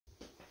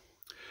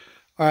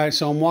All right,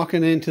 so I'm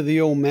walking into the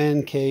old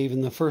man cave,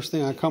 and the first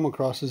thing I come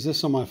across is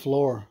this on my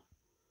floor.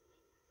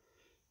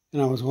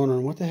 And I was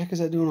wondering, what the heck is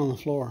that doing on the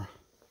floor?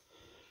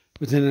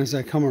 But then as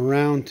I come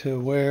around to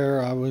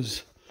where I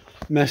was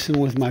messing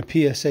with my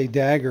PSA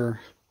dagger,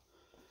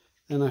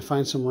 and I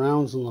find some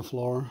rounds on the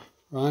floor,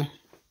 right?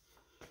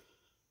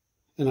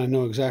 And I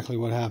know exactly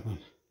what happened.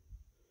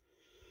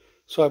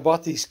 So I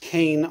bought these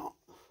Cain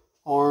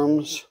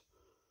arms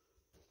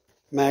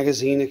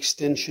magazine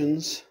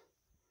extensions.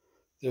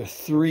 They're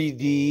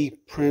 3D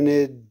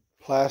printed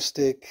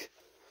plastic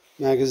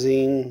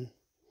magazine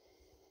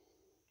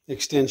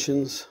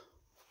extensions.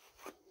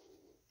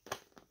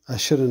 I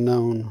should have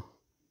known,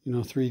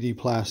 3D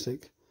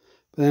plastic.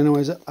 But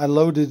anyways, I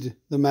loaded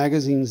the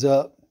magazines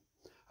up.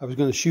 I was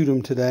going to shoot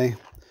them today.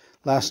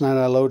 Last night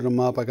I loaded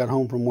them up. I got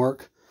home from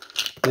work.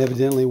 And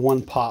evidently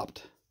one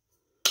popped.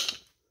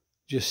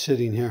 Just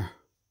sitting here.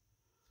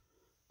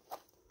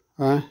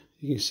 All right,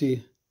 you can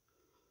see.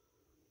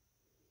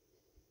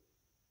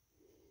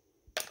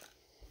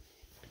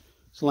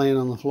 It's laying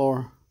on the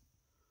floor.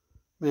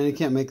 Man, you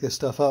can't make this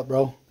stuff up,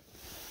 bro.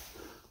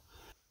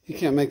 You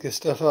can't make this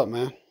stuff up,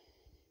 man.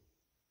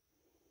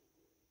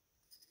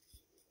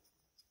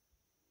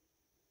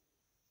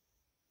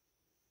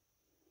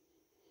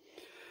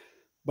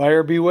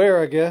 Buyer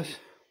beware, I guess.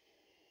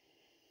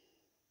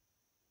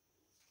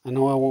 I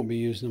know I won't be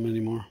using them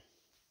anymore.